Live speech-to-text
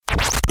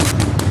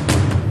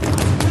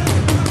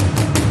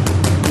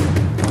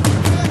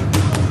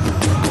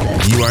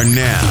are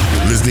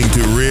now listening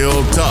to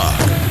Real Talk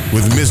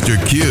with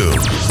Mr. Q,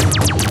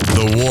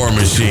 the War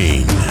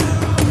Machine.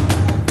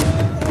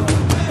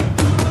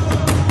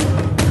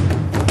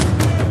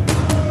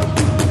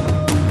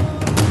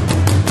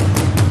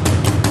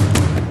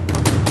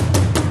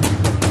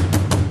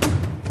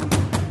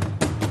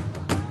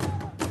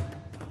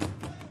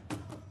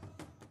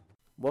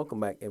 Welcome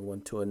back,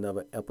 everyone, to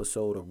another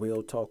episode of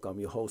Real Talk. I'm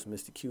your host,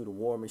 Mr. Q, the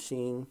War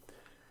Machine.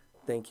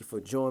 Thank you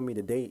for joining me.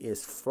 Today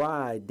is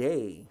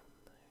Friday.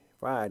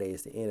 Friday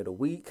is the end of the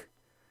week.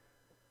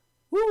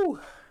 Woo!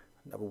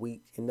 Another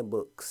week in the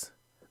books.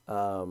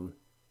 I'd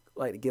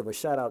like to give a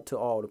shout out to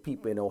all the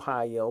people in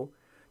Ohio.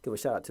 Give a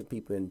shout out to the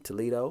people in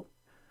Toledo.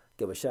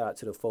 Give a shout out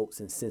to the folks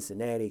in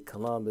Cincinnati,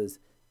 Columbus,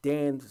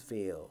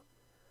 Dansville,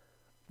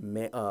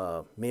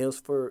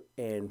 Milford,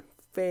 and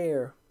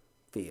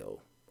Fairfield,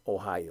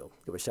 Ohio.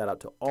 Give a shout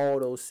out to all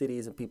those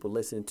cities and people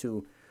listening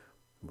to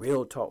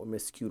Real Talk with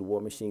Mr. Q, the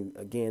War Machine.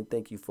 Again,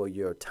 thank you for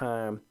your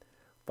time.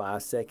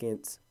 5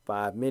 seconds,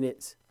 5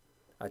 minutes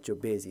at your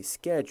busy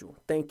schedule.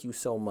 Thank you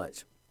so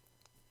much.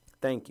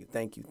 Thank you.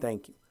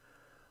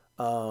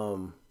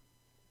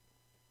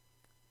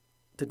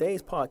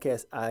 Today's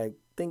podcast, I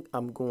think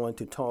I'm going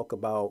to talk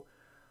about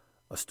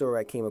a story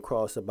I came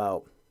across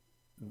about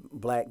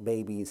black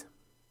babies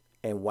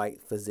and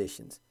white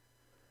physicians.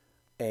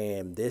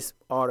 And this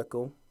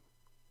article,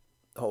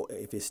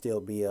 if it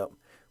still be up,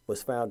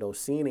 was found on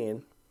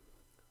CNN,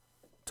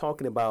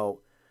 talking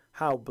about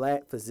how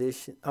white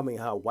physicians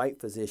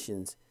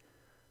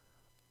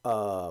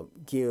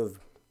give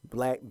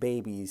black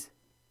babies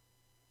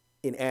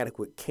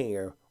inadequate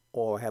care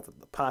or have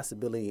the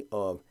possibility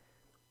of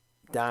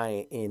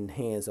dying in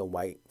hands of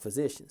white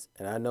physicians.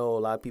 And I know a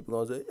lot of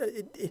people going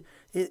to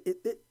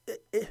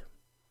say,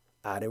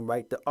 I didn't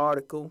write the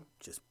article,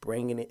 just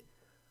bringing it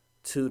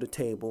to the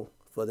table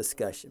for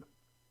discussion.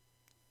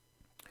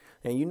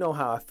 And you know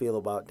how I feel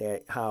about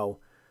that, how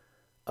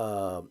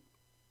a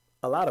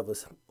lot of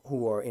us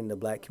who are in the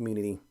black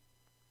community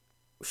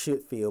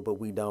should feel, but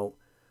we don't.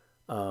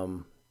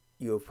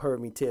 You have heard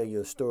me tell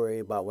you a story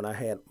about when I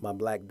had my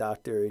black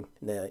doctor,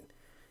 that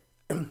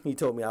he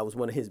told me I was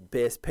one of his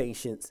best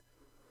patients.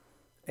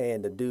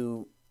 And the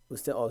dude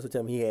was also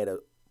telling me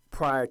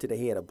prior to that,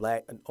 he had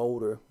an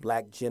older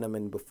black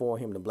gentleman before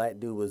him. The black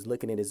dude was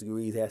looking at his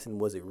degrees, asking,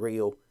 was it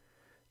real?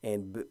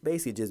 And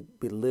basically just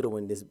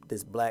belittling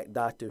this black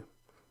doctor,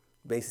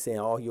 basically saying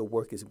all your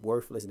work is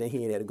worthless. And then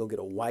he had to go get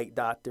a white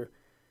doctor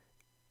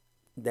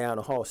down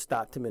the hall,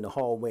 stopped him in the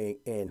hallway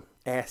and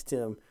asked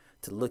him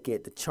to look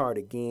at the chart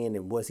again,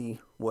 and was the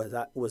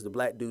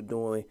black dude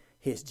doing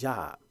his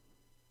job?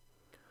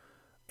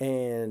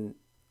 And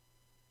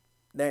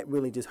that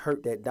really just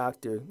hurt that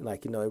doctor,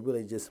 it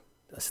really just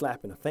a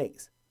slap in the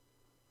face.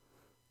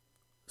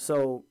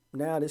 So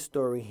now this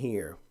story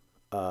here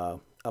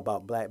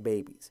about black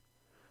babies.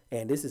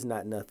 And this is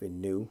not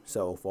nothing new.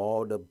 So for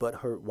all the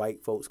butthurt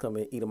white folks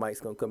Edomites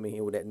gonna come in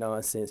here with that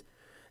nonsense,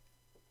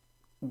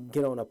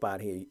 get on up out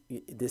of here.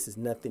 This is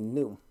nothing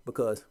new,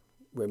 because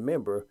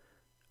remember,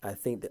 I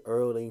think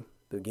the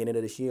beginning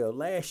of this year or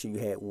last year, you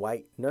had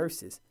white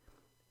nurses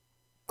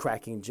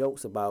cracking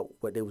jokes about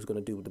what they was gonna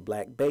do with the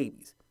black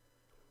babies.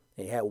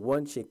 And you had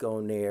one chick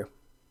on there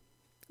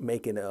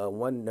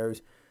one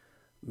nurse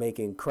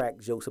making crack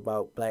jokes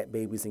about black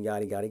babies and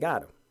yada yada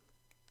yada.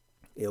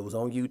 It was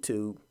on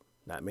YouTube.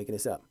 Not making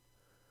this up.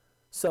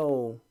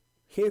 So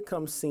here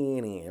comes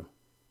CNN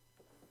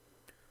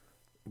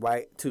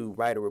to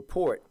write a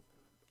report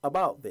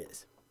about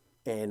this.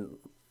 And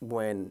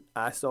when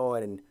I saw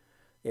it and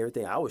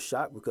everything, I was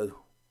shocked, because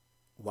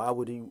why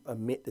would you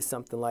admit to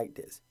something like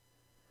this?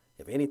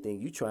 If anything,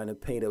 you're trying to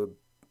paint a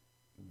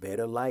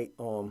better light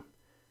on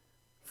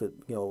for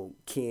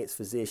kids,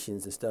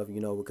 physicians and stuff,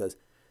 because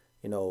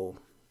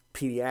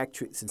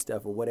pediatrics and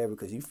stuff or whatever,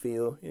 because you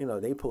feel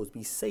they supposed to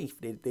be safe.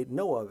 They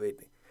know of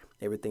it.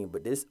 Everything.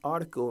 But this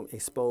article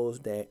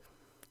exposed that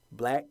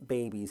black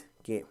babies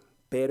get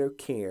better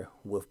care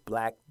with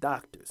black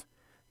doctors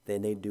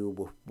than they do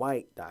with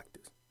white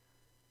doctors,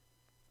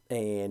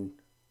 and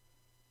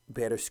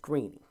better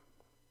screening,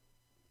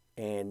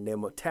 and their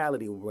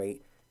mortality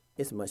rate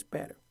is much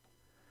better.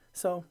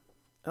 So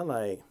I'm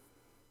like,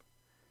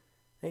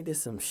 ain't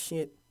this some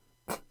shit?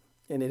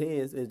 And it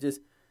is. It's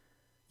just,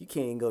 you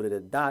can't go to the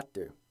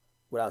doctor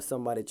without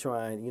somebody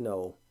trying,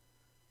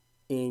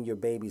 in your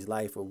baby's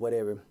life or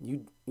whatever.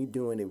 You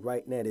doing it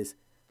right now. This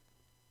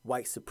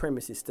white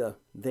supremacy stuff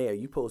there.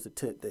 You supposed to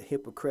take the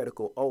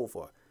hypocritical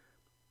over,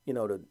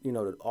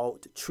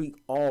 to treat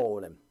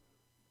all and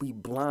be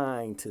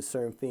blind to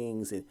certain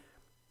things, and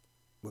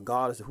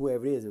regardless of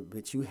whoever it is.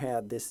 But you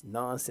have this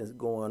nonsense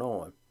going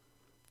on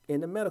in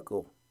the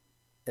medical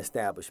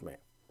establishment,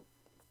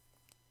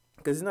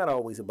 because it's not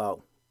always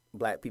about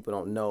black people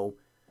don't know.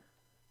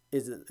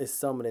 It's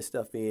some of this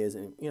stuff is,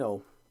 and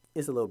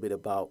it's a little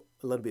bit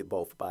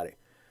both about it,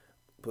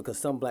 because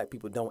some black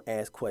people don't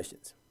ask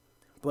questions.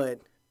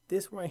 But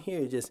this right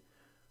here just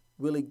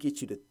really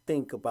gets you to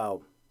think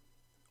about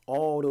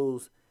all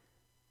those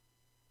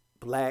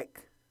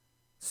black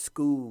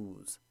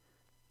schools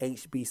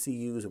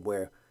HBCUs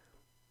where,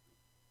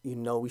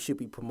 we should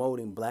be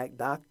promoting black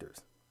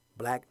doctors,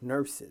 black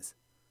nurses,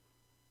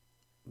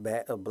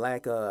 black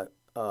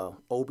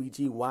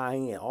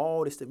OBGYN,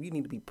 all this stuff. You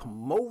need to be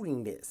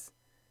promoting this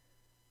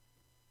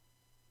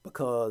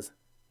because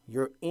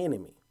your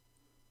enemy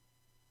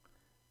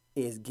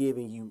is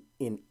giving you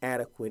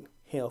inadequate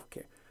health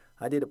care.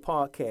 I did a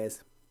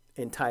podcast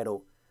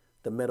entitled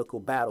The Medical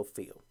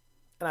Battlefield,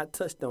 and I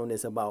touched on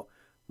this about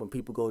when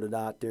people go to the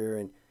doctor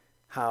and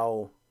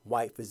how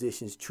white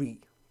physicians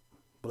treat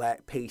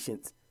black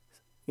patients,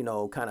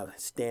 kind of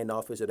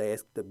standoffish, or they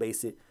ask the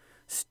basic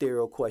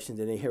sterile questions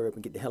and they hurry up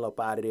and get the hell up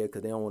out of there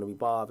because they don't want to be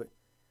bothered.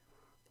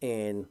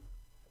 And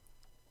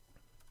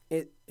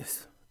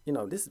it's,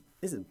 this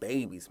is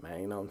babies, man.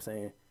 You know what I'm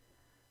saying?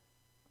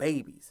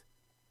 Babies.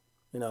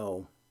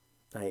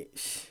 Like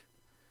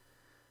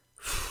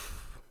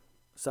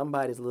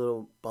somebody's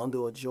little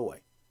bundle of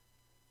joy.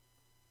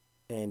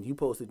 And you're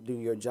supposed to do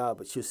your job,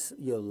 but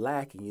you're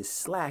lacking, you're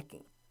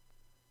slacking.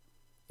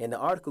 And the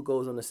article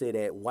goes on to say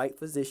that white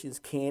physicians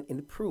can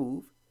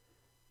improve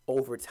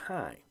over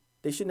time.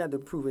 They shouldn't have to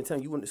improve in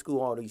time. You went to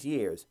school all these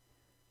years.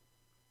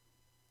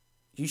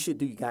 You should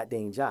do your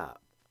goddamn job.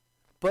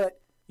 But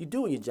you're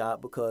doing your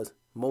job because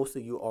most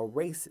of you are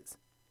racist.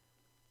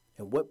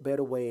 And what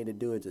better way to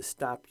do it to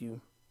stop you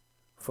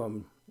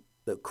from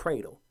the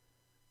cradle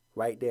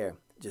right there,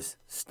 just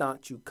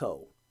staunch you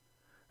cold.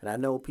 And I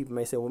know people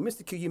may say, well,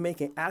 Mr. Q, you're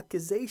making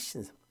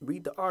accusations.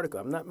 Read the article.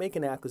 I'm not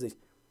making accusations.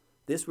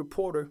 This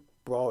reporter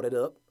brought it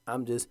up.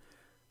 I'm just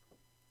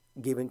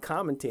giving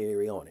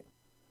commentary on it,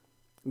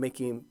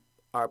 making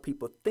our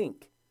people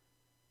think,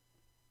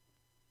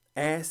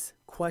 ask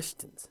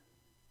questions.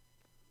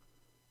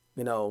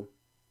 When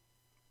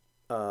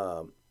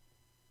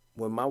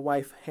my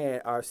wife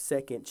had our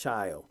second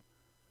child,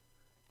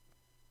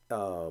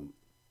 I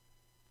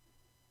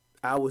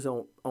was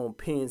on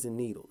pins and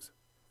needles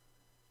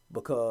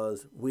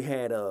because we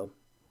had a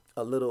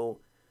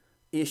little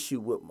issue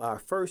with our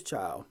first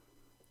child,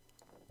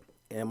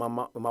 and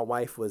my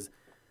wife was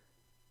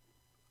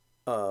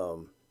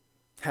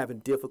having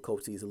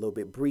difficulties a little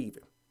bit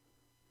breathing.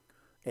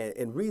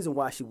 And reason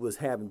why she was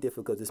having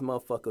difficulties, this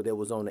motherfucker that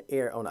was on the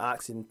air, on the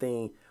oxygen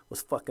thing,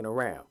 was fucking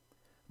around,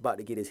 about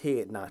to get his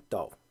head knocked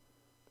off.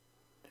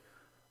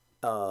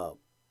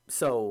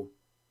 So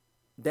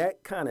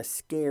that kind of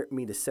scared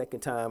me the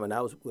second time, and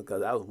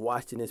because I was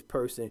watching this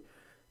person,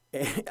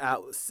 and I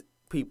was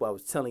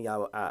telling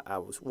y'all, I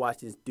was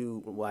watching this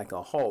dude like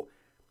a hawk.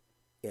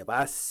 If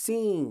I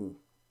seen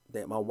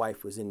that my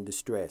wife was in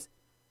distress,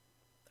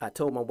 I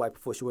told my wife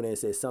before she went in and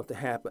said, something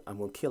happened, I'm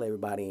going to kill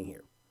everybody in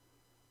here.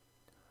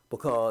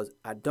 Because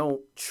I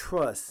don't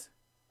trust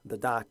the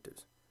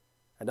doctors.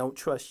 I don't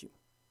trust you.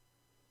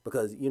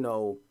 Because,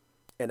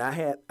 and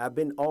I've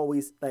been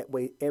always that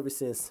way ever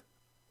since,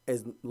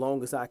 as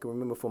long as I can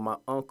remember, from my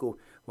uncle,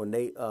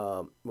 when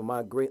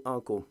my great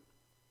uncle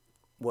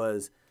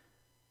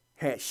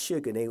had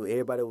sugar.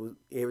 Everybody was,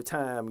 every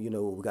time, we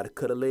got to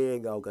cut a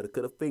leg off, got to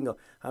cut a finger.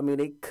 I mean,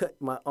 they cut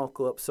my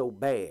uncle up so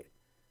bad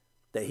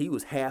that he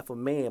was half a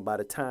man by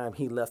the time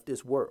he left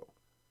this world.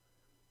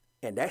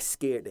 And that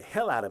scared the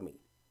hell out of me.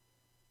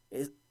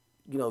 It's,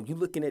 you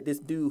looking at this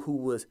dude who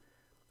was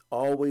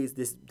always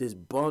this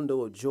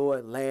bundle of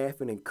joy,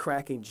 laughing and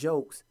cracking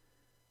jokes.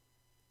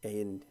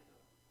 And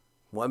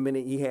 1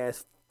 minute he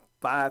has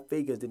 5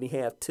 figures, then he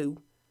have 2.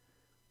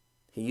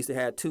 He used to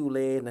have 2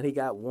 legs, now he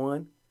got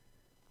 1.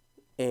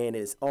 And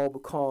it's all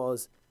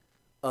because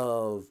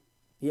of,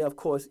 he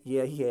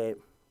had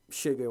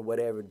sugar and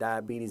whatever,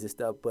 diabetes and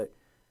stuff, but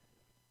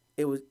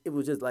it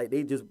was just like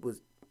they just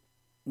was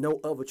no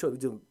other choice. We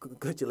just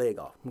cut your leg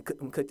off. We're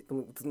going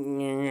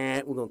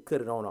to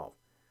cut it on off.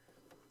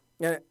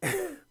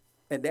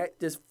 And that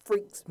just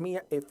freaked me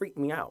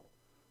out.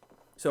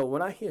 So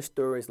when I hear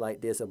stories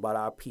like this about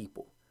our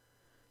people,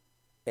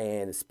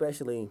 and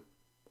especially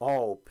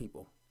all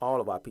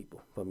of our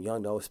people, from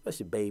young to old,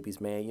 especially babies,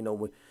 man,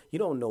 when you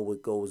don't know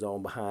what goes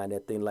on behind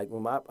that thing. Like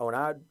when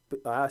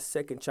our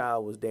second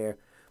child was there,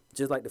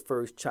 just like the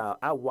first child,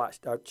 I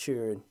watched our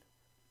children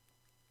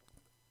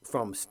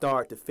from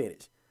start to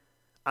finish.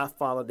 I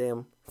followed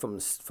them from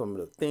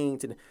the thing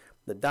to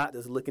the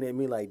doctors looking at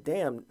me like,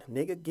 damn,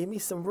 nigga, give me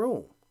some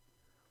room.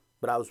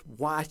 But I was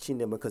watching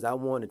them because I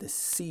wanted to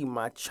see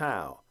my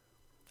child.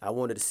 I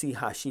wanted to see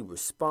how she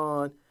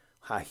respond,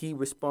 how he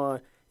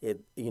respond.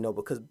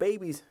 Because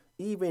babies,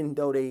 even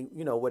though they,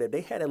 whatever,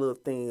 they had a little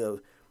thing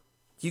of,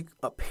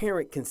 a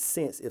parent can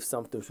sense if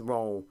something's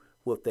wrong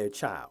with their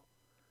child.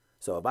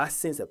 So if I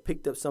sense I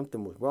picked up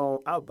something was wrong,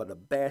 I was about to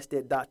bash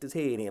that doctor's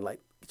head in, like,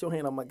 get your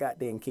hand on my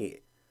goddamn kid.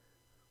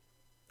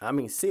 I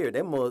mean, serious.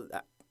 That was,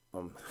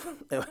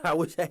 I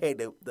wish I had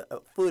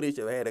the footage.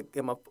 I had to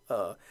get my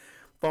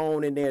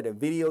phone in there to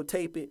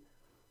videotape it.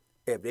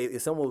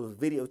 If someone was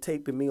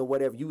videotaping me or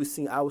whatever, you would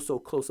see I was so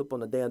close up on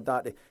the damn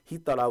doctor, he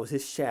thought I was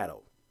his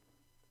shadow.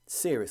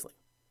 Seriously.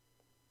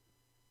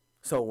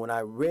 So when I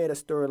read a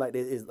story like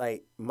this, it's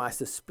like my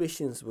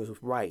suspicions was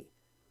right,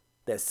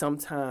 that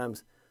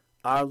sometimes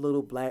our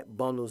little black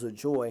bundles of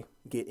joy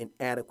get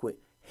inadequate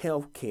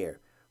health care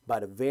by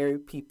the very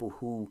people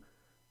who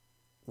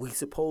we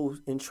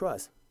suppose and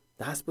trust.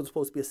 The hospital is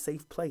supposed to be a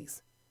safe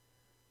place.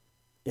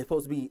 It's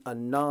supposed to be a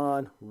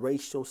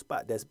non-racial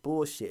spot. That's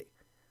bullshit.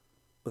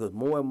 Because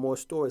more and more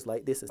stories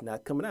like this is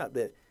not coming out.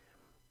 That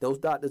those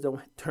doctors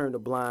don't turn a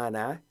blind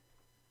eye.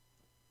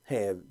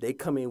 They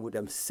come in with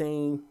them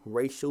same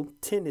racial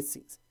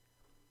tendencies.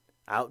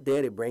 Out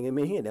there, they bring them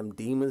in here. Them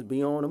demons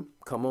be on them.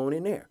 Come on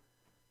in there.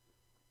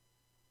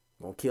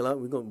 Gonna kill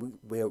them.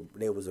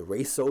 There was a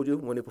race soldier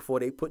before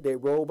they put their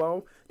robe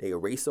on. They a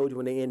race soldier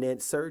when they in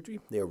that surgery.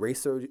 They're a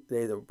race soldier.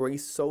 They're a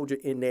race soldier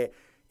in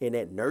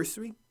that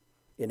nursery,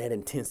 in that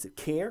intensive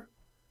care.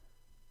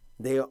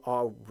 They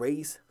are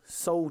race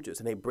soldiers,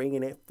 and they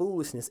bringing that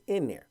foolishness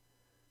in there.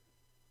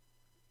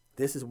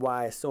 This is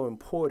why it's so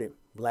important,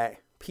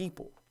 black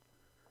people,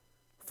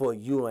 for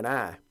you and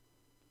I,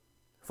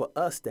 for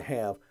us to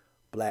have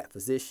black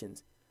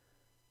physicians,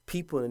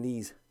 people in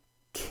these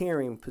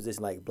caring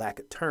positions like black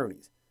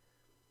attorneys,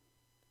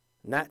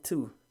 not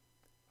to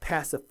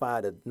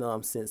pacify the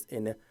nonsense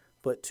in there,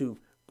 but to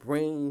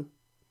bring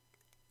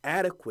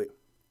adequate,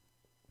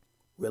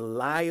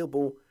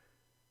 reliable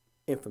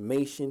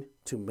information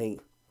to make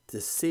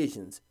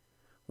decisions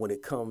when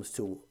it comes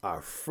to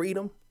our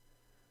freedom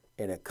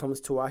and it comes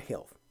to our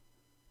health.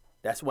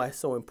 That's why it's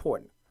so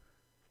important.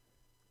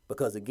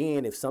 Because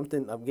again,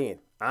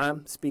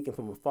 I'm speaking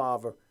from a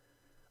father,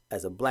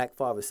 as a black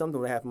father. If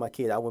something would happen to my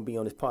kid, I wouldn't be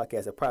on this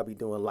podcast. I'd probably be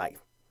doing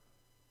life.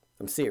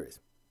 I'm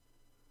serious.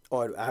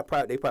 Or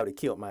they probably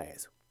killed my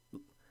ass.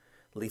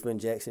 Lethal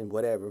injection,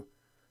 whatever.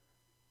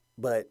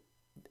 But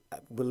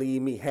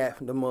believe me,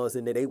 half of the mothers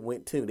in there, they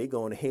went too. They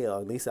going to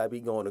hell. At least I'd be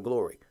going to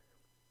glory.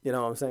 You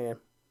know what I'm saying?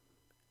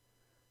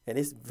 And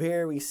it's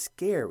very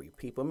scary,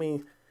 people. I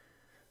mean,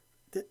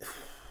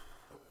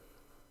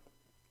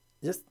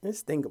 just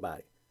think about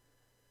it.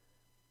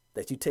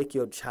 That you take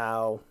your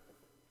child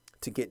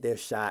to get their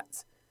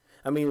shots.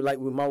 I mean, like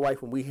with my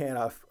wife, when we had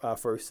our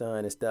first son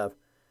and stuff,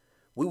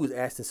 we was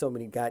asking so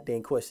many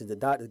goddamn questions. The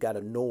doctors got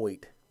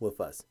annoyed with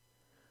us.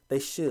 They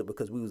should,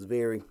 because we was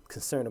very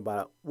concerned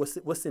about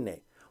what's in there.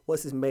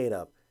 What's it made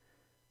of?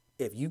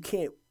 If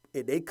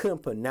they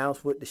couldn't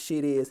pronounce what the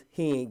shit is,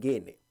 he ain't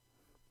getting it.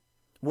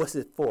 What's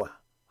it for?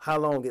 How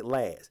long it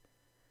lasts?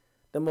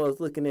 Them others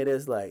looking at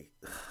us like,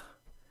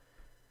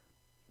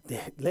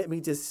 let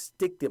me just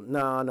stick them.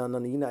 No,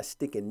 you're not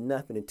sticking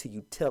nothing until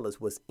you tell us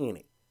what's in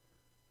it.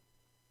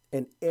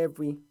 And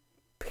every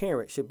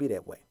parent should be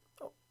that way.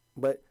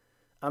 But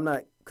I'm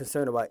not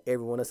concerned about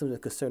everyone else. I'm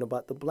just concerned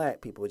about the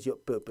black people. But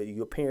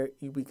your parent,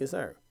 you be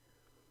concerned.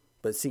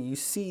 But see, you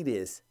see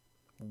this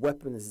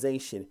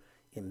weaponization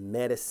in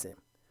medicine,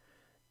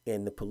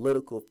 in the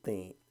political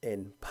thing,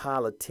 in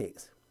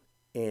politics,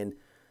 in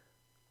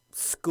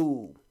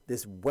school.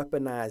 This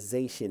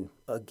weaponization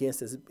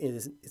against us,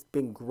 it's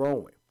been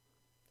growing.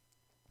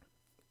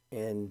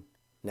 And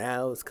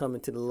now it's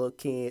coming to the little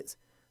kids,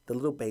 the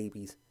little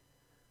babies,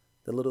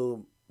 the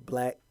little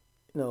black,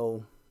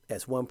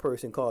 as one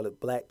person called it,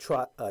 black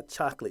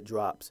chocolate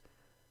drops,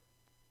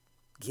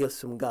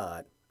 gifts from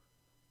God.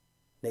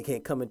 They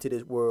can't come into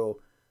this world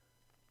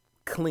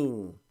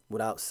clean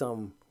without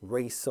some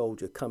race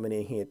soldier coming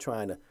in here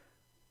trying to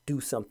do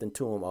something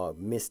to them or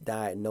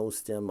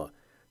misdiagnose them or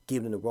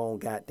give them the wrong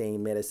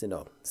goddamn medicine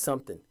or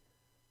something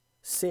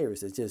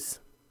serious. It's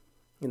just,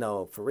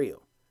 for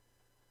real.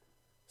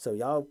 So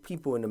y'all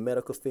people in the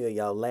medical field,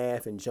 y'all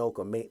laugh and joke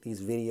or make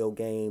these make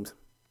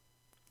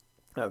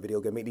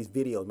these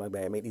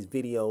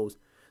videos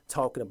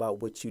talking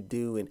about what you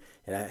do. And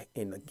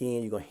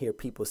again, you're going to hear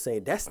people say,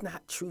 that's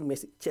not true,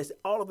 Mr. Just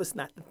all of us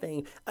not the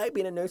thing. I've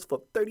been a nurse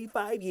for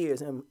 35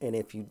 years. And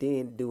if you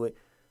didn't do it,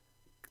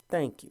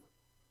 thank you.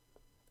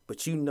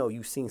 But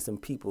you've seen some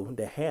people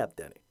that have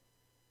done it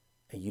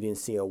and you didn't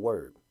say a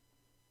word.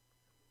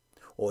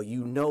 Or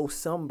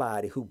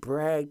somebody who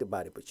bragged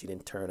about it, but you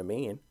didn't turn them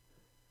in.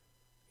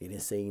 You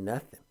didn't say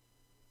nothing.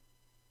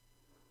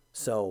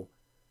 So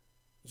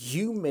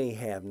you may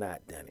have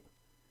not done it,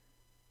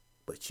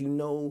 but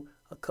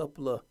a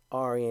couple of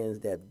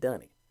RNs that have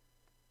done it,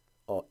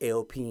 or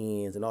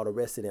LPNs and all the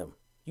rest of them.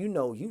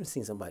 You've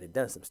seen somebody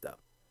done some stuff,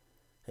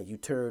 and you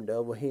turned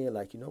over here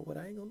like, what,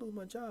 I ain't gonna lose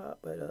my job,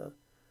 but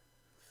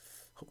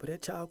hope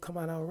that child come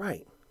out all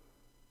right.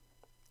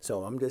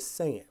 So I'm just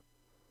saying.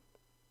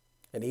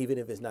 And even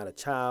if it's not a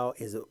child,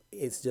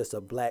 it's just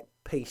a black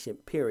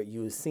patient, period.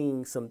 You're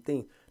seeing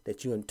something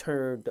that you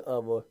turned the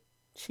other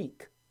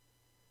cheek.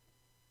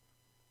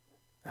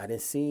 I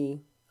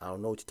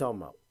don't know what you're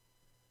talking about.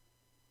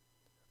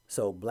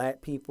 So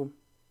black people,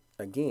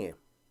 again,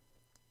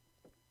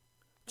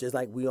 just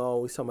like we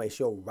always talk about, it's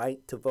your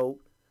right to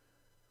vote.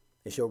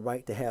 It's your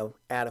right to have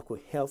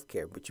adequate health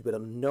care. But you better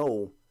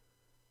know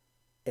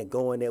and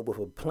go in there with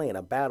a plan,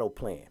 a battle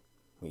plan.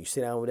 When you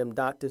sit down with them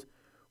doctors,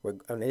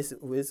 this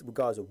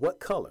regardless of what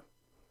color.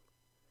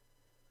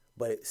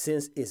 But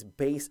since it's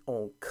based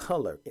on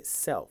color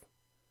itself,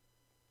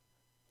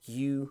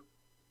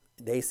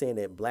 they saying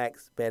that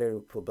blacks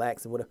better for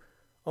blacks and whatever.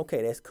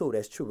 Okay, that's cool.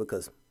 That's true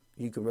because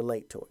you can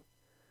relate to it.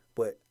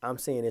 But I'm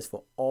saying it's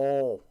for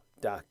all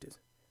doctors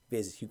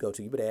visits you go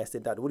to, you better ask the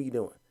doctor, what are you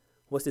doing?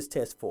 What's this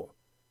test for?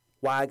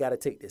 Why I got to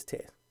take this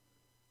test?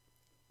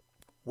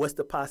 What's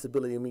the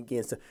possibility of me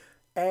getting to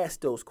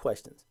ask those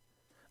questions?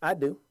 I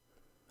do.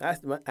 I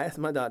ask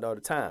my doctor all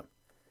the time.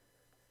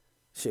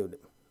 Shoot,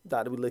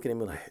 doctor be looking at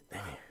me like,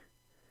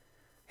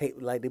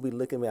 damn, they be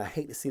looking at me. I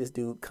hate to see this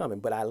dude coming,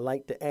 but I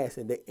like to ask.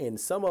 And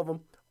some of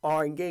them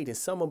are engaged, and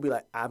some will be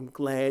like, I'm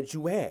glad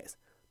you asked,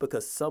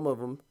 because some of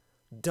them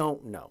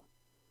don't know.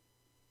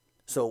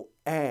 So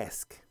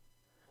ask,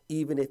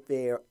 even if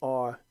they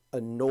are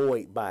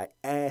annoyed by it,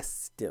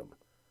 ask them.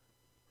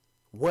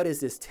 What is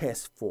this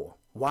test for?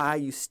 Why are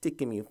you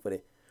sticking me for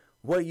that?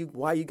 Why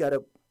you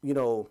gotta,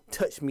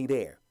 touch me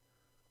there?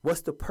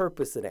 What's the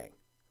purpose of that?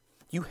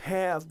 You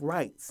have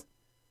rights.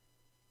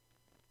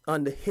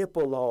 Under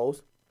HIPAA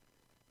laws,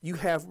 you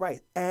have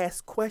rights.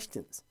 Ask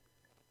questions.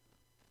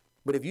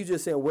 But if you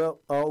just say, you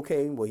got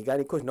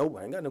any questions? No,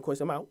 I ain't got no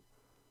questions. I'm out.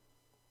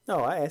 No,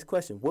 I asked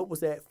questions. What was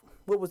that?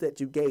 What was that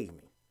you gave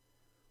me?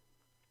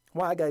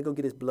 Why I gotta go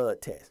get this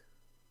blood test?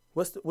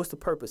 What's the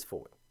purpose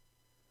for it?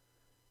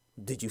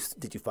 Did you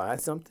find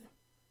something?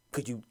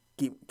 Can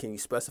you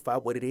specify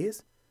what it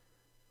is?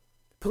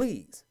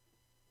 Please.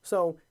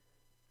 So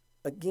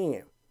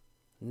again,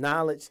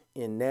 knowledge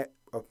in that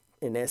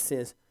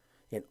sense,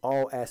 in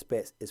all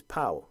aspects, is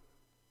power.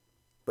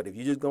 But if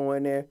you just go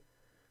in there,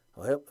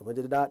 I went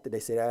to the doctor, they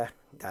said I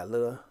got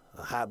a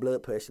high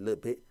blood pressure, a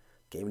little bit,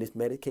 gave me this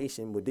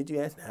medication. Well, did you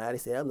ask? Nah, they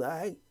said I was all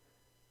right.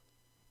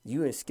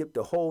 You and skip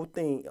the whole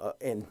thing,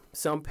 and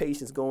some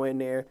patients go in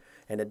there,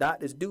 and the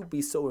doctors do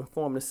be so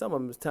informed in some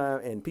of them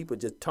time, and people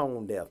just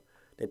tone deaf.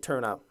 They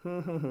turn out,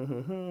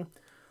 Ooh,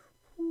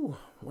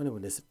 wonder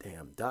when this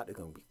damn doctor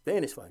gonna be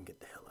finished so I can get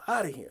the hell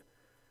out of here.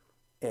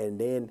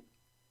 And then,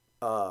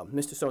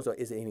 Mr. So-and-so,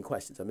 is there any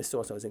questions? Or Mr.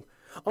 So-and-so is saying,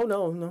 oh,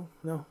 no.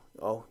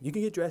 Oh, you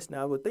can get dressed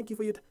now, but thank you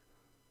for your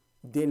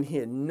Didn't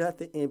hear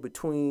nothing in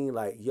between,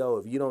 like, yo,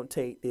 if you don't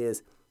take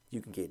this,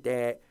 you can get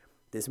that.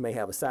 This may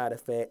have a side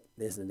effect,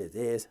 this and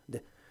this.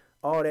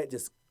 All that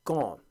just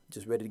gone,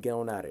 just ready to get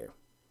on out of there.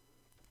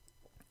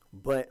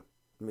 But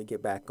let me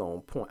get back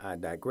on point. I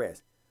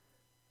digress.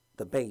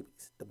 The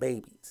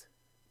babies.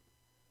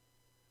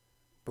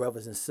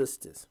 Brothers and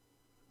sisters,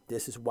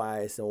 this is why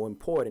it's so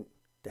important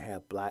to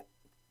have black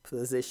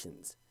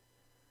physicians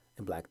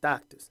and black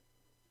doctors,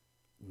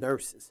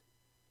 nurses,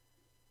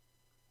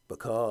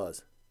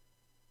 because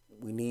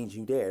we need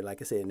you there.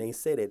 Like I said, and they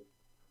said it,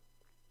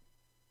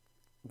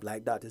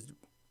 black doctors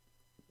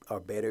are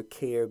better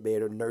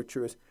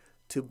nurturers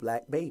to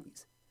black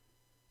babies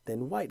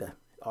than white.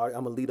 I'm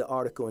going to leave the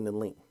article in the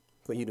link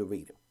for you to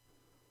read it.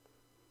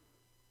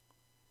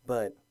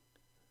 But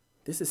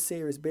this is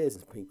serious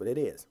business, people. It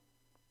is.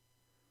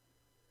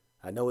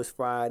 I know it's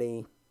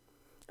Friday.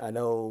 I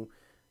know,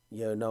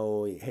 even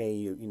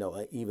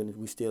if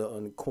we still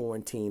on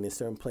quarantine in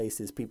certain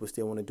places, people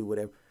still want to do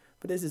whatever.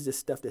 But this is just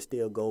stuff that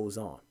still goes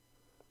on.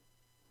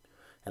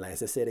 And like I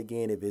said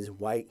again, if it's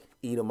white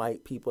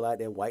Edomite people out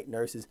there, white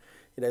nurses,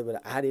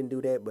 I didn't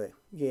do that, but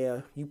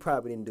yeah, you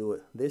probably didn't do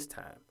it this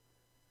time.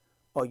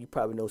 Or you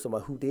probably know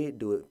somebody who did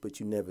do it, but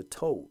you never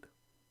told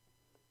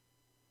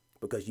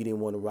because you didn't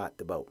want to rock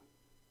the boat.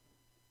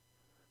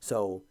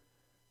 So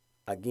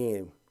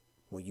again,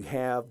 when you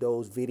have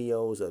those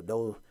videos of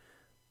those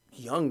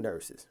young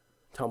nurses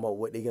talking about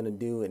what they're going to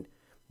do and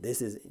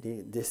this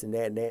and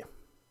that,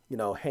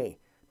 hey,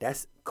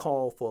 that's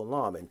call for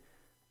alarm. And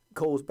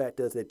goes back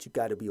to us that you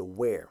got to be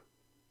aware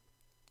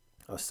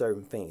of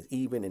certain things,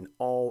 even in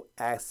all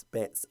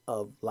aspects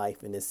of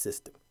life in this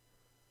system.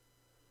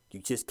 You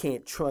just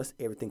can't trust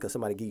everything because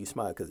somebody give you a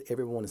smile, because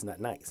everyone is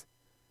not nice.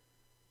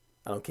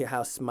 I don't care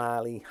how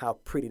smiley, how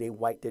pretty they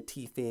white their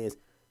teeth is.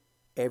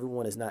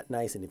 Everyone is not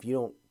nice. And if you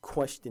don't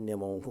question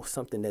them on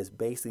something that's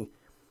basically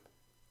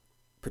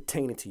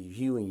pertaining to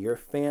you and your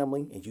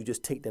family, and you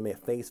just take them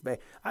at face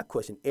value, I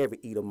question every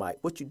Edomite.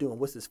 What you doing?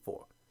 What's this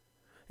for?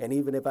 And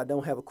even if I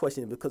don't have a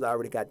question, it's because I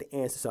already got the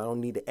answer, so I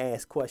don't need to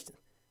ask questions.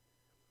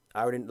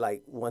 I already,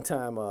 like, one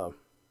time,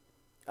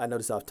 I know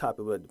this off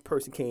topic, but the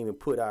person came and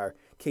put our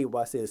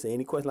cable, say,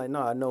 any question? Like,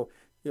 no, I know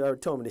you already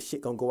told me this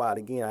shit gonna go out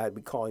again. I'd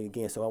be calling you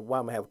again. So why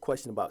am I have a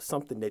question about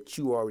something that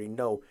you already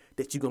know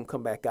that you're gonna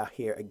come back out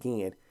here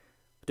again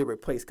to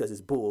replace because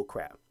it's bull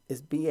crap.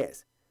 It's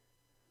BS.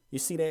 You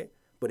see that?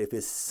 But if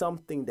it's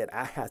something that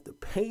I have to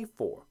pay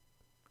for,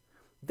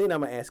 then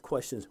I'm gonna ask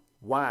questions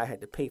why I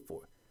had to pay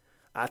for it.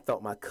 I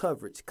thought my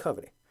coverage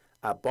covered it.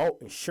 I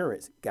bought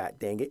insurance, god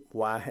dang it,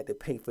 why I had to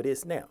pay for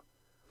this now.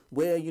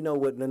 Well, you know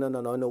what,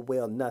 no,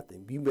 well,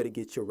 nothing. You better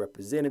get your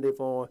representative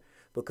on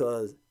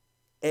because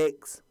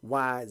X,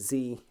 Y,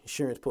 Z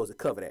insurance supposed to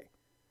cover that.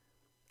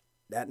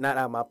 That not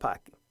out of my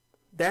pocket.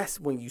 That's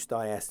when you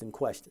start asking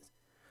questions.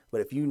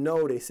 But if you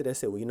know, they sit there and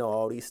say, well,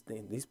 all these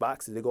things, these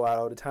boxes, they go out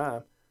all the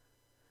time.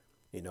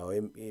 Give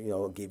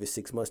you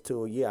 6 months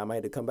to a year. I might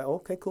have to come back.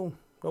 Okay, cool.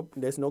 Nope,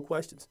 there's no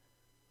questions.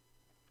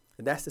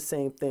 And that's the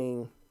same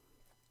thing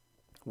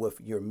with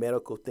your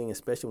medical thing,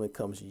 especially when it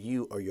comes to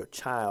you or your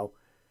child.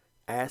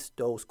 Ask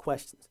those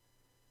questions.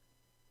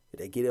 If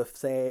they get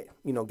upset,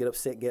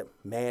 get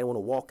mad, want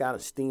to walk out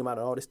and steam out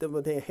and all this stuff,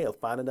 but then hell,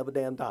 find another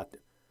damn doctor.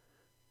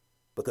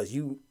 Because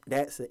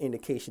that's an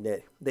indication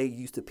that they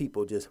used to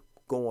people just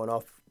going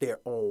off their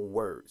own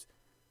words,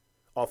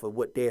 off of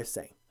what they're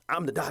saying.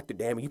 I'm the doctor,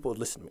 damn it, you supposed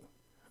to listen to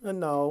me.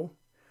 No.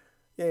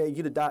 Yeah,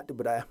 you're the doctor,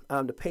 but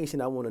I'm the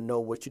patient. I want to know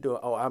what you're doing.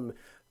 Oh, I'm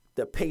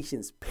the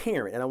patient's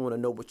parent, and I want to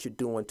know what you're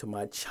doing to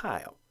my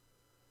child.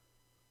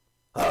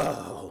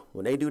 Oh,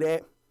 when they do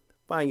that,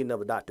 find you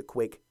another doctor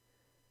quick,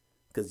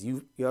 because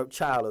your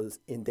child is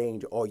in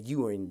danger or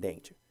you are in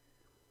danger.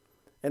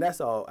 And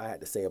that's all I had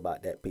to say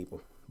about that,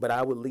 people. But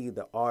I will leave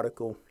the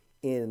article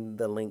in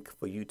the link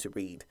for you to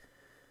read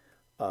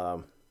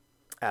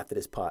after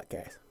this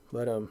podcast.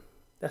 But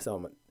that's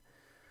all.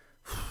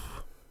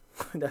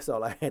 That's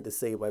all I had to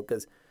say about it,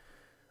 because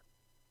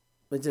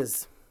it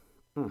just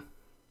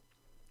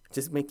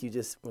make you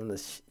just want to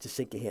just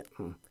shake your head.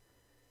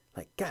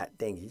 Like, God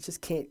dang it, you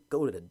just can't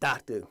go to the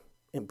doctor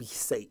and be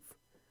safe.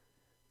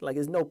 Like,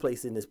 there's no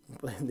place in this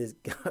there's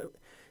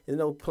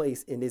no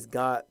place in this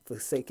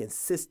God-forsaken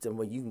system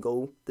where you can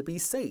go to be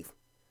safe.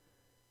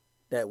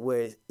 That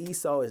where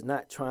Esau is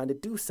not trying to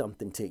do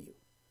something to you.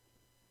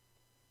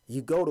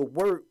 You go to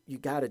work, you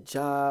got a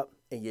job,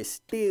 and you're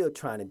still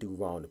trying to do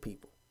wrong to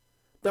people.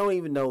 Don't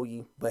even know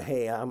you, but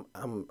hey, I'm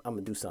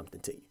gonna do something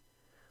to you.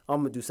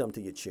 I'm gonna do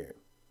something to your children.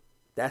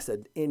 That's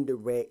an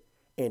indirect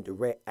and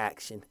direct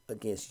action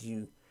against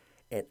you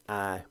and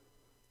I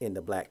in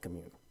the black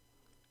community.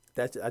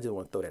 I just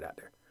want to throw that out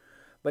there.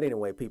 But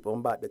anyway, people, I'm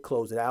about to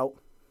close it out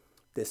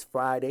this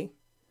Friday.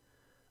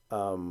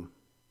 Again,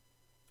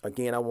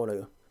 I want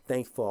to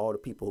thank for all the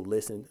people who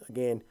listened.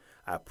 Again,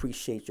 I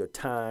appreciate your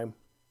time.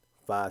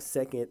 5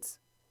 seconds,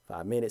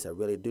 5 minutes, I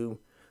really do.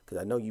 Because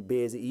I know you're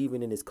busy.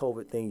 Even in this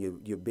COVID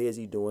thing, you're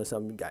busy doing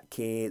something. You got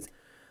kids.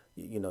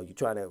 You're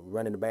trying to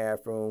run in the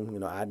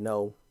bathroom. I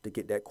know to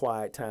get that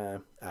quiet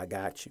time, I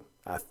got you.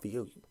 I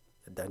feel you.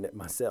 I've done that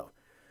myself.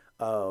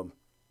 I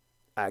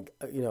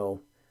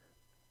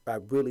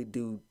really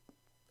do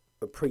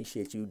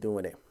appreciate you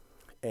doing it.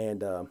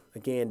 And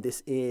again,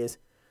 this is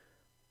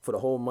for the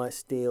whole month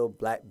still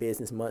Black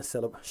Business Month.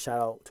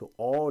 Shout out to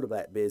all the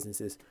black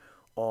businesses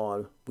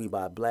on We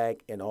Buy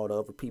Black and all the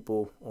other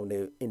people on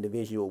their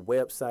individual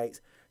websites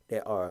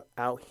that are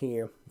out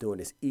here doing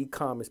this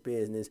e-commerce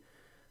business.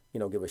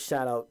 Give a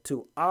shout out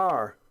to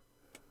our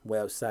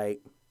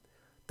website,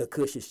 The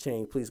Kush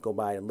Exchange. Please go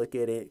by and look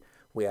at it.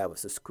 We have a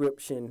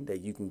subscription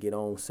that you can get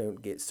on,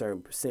 get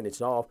certain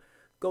percentage off.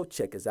 Go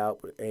check us out.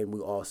 And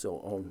we also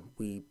on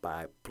We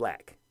Buy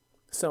Black.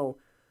 So,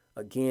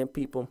 again,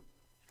 people,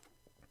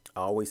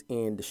 I always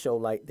end the show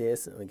like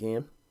this.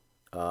 Again,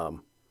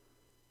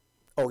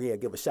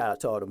 give a shout out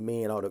to all the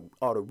men, all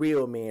the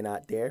real men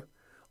out there,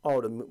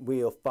 all the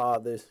real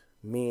fathers,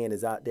 men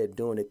is out there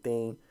doing the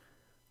thing.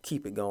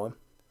 Keep it going.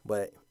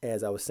 But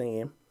as I was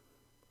saying,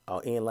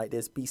 I'll end like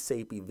this. Be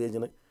safe, be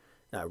vigilant.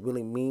 Now, I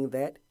really mean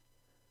that.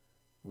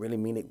 Really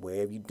mean it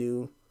wherever you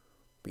do.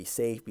 Be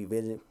safe, be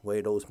vigilant.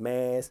 Wear those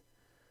masks.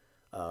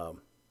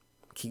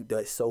 Keep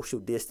that social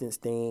distance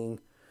thing.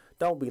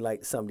 Don't be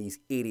like some of these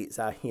idiots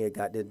out here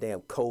got this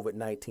damn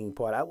COVID-19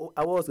 part. I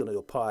was going to do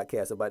a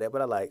podcast about that,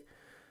 but I like,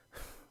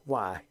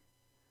 why?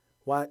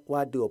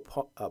 Why do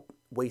a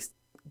waste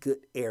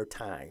good air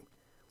time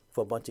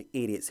for a bunch of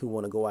idiots who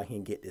want to go out here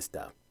and get this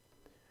stuff?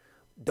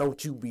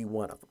 Don't you be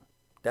one of them.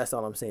 That's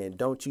all I'm saying.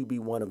 Don't you be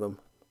one of them,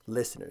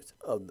 listeners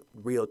of the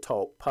Real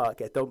Talk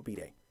podcast. Don't be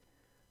that.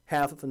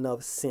 Have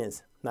enough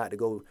sense not to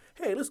go,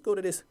 hey, let's go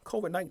to this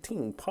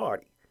COVID-19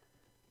 party.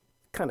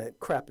 Kind of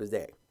crap is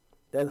that?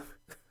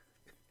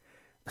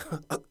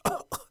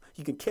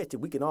 You can catch it.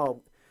 We can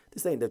all,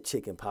 this ain't the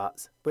chicken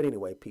pox. But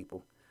anyway,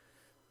 people,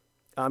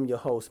 I'm your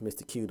host,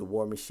 Mr. Q, the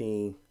War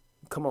Machine.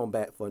 Come on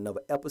back for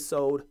another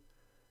episode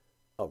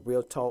of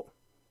Real Talk.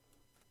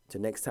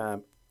 Till next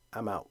time,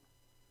 I'm out.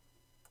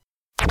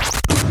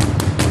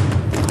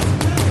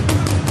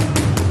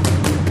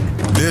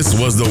 This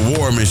was the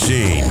War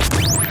Machine.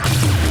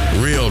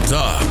 Real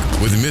Talk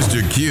with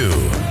Mr. Q.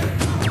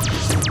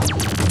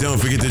 Don't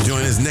forget to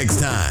join us next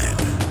time